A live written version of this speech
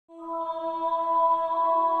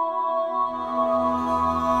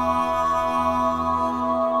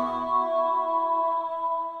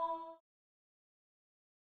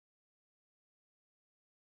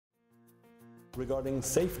Regarding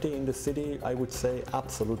safety in the city, I would say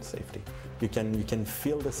absolute safety. You can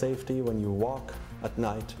feel the safety when you walk at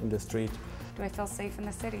night in the street. Do I feel safe in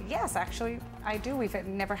the city? Yes, actually, I do. We've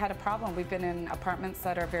never had a problem. We've been in apartments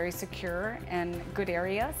that are very secure and good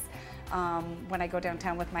areas. When I go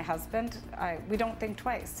downtown with my husband, we don't think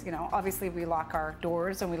twice. You know, obviously we lock our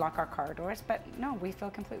doors and we lock our car doors, but no, we feel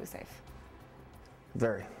completely safe.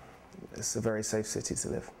 Very. It's a very safe city to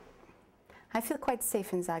live. I feel quite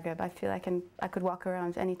safe in Zagreb. I feel I could walk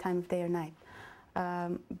around any time of day or night.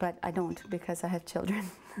 But I don't, because I have children.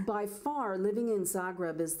 By far, living in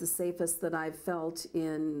Zagreb is the safest that I've felt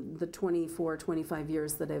in the 24, 25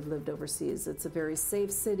 years that I've lived overseas. It's a very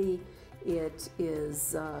safe city. It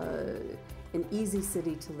is an easy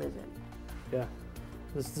city to live in. Yeah,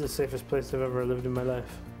 this is the safest place I've ever lived in my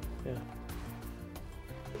life. Yeah.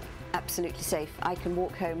 Absolutely safe. I can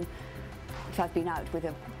walk home. If I've been out with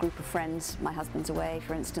a group of friends, my husband's away,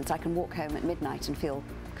 for instance, I can walk home at midnight and feel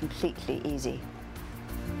completely easy.